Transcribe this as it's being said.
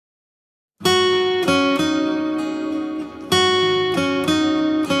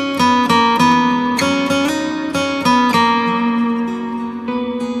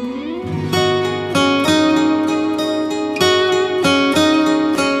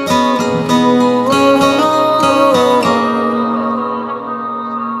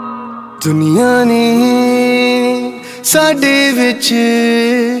दुनिया ने साडे विच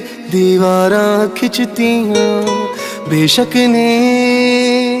दीवारा खिचतियां, बेशक ने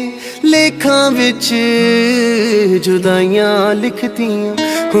लेखां विच जुदाइयां लिखतियां।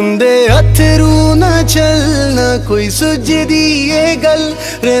 हुंदे अथरू ना चलना कोई सुझदी ये गल,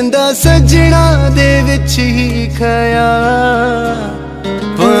 रहिंदा सजना दे विच ही ख्याल।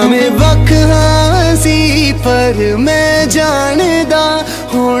 भावें वख हां सी पर मैं जानदा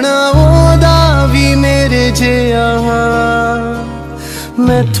होना ओदा भी मेरे जिहा।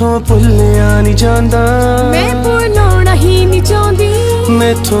 मैथों भुल्लिया नहीं जांदा, मैं भुलाउणा ही नहीं चाहती।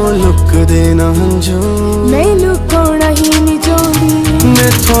 मैथों लुकदे ना हंजू, मैं लुकाउणा ही नहीं चाहती।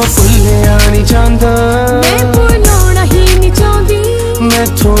 मैथों भुल्लिया नहीं जांदा, मैं भुलाउणा ही नहीं चाहती।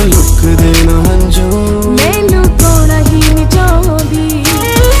 मैथों लुकदे ना हंजू, मैं लुकाउणा ही नहीं चाहती।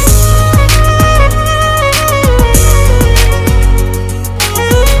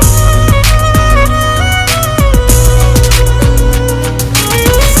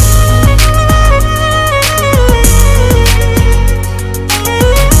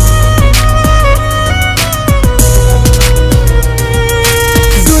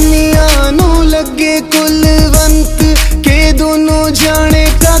 कुलवंत के दोनों जाने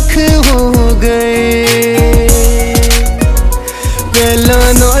कख हो गए, पहला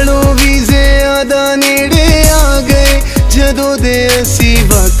नालों भी ज्यादा नेड़े आ गए, जदों दे असी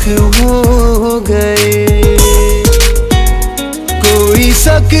वख हो गए। कोई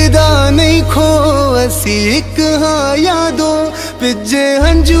सकदा नहीं खो असी एक हाँ या दो, पिजे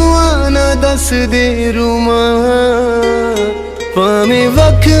हंजुआं ना दस दे रूमा। भावें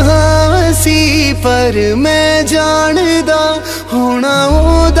वख हां सी पर मैं जानदा होना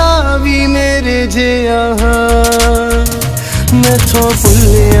ओदा भी मेरे जिहा। मैथों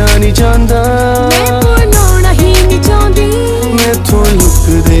भुल्लिया नहीं जांदा, मैं भुलाउणा ही नहीं चाहती। मैथों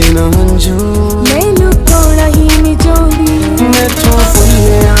लुकदे ना हंजू, मैं लुकाउणा ही नहीं चाहती। मैथों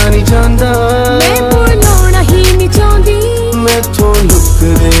भुल्लिया नहीं जांदा, मैं भुलाउणा ही नहीं चाहती। मैथों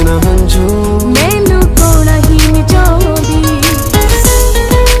लुकदे ना हंजू, मैं लुकाउणा ही नहीं चाहती।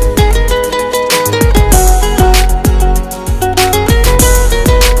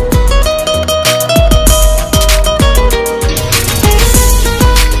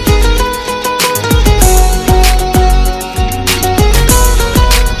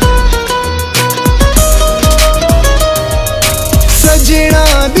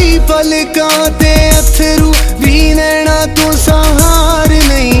 सजना दी पलकां ते अथरू भी नैना तो सहार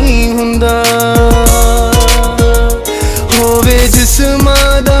नहीं हुंदा, होवे जिस्मां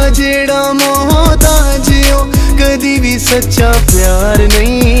दा जेड़ा मोहताज ओ कदी भी सच्चा प्यार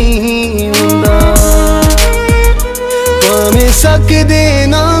नहीं हुंदा। भावें सकदे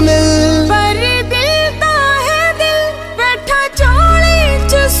ना मिल पर दिल दा है दिल बैठा चोली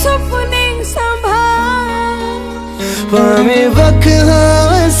च सुपने संभाल। भावें वख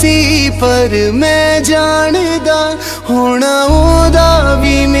हां सी पर मैं जानदा होना ओदा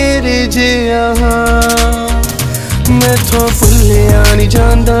भी मेरे जिहा। मैथों भुल्लिया नहीं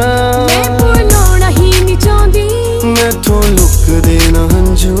जांदा,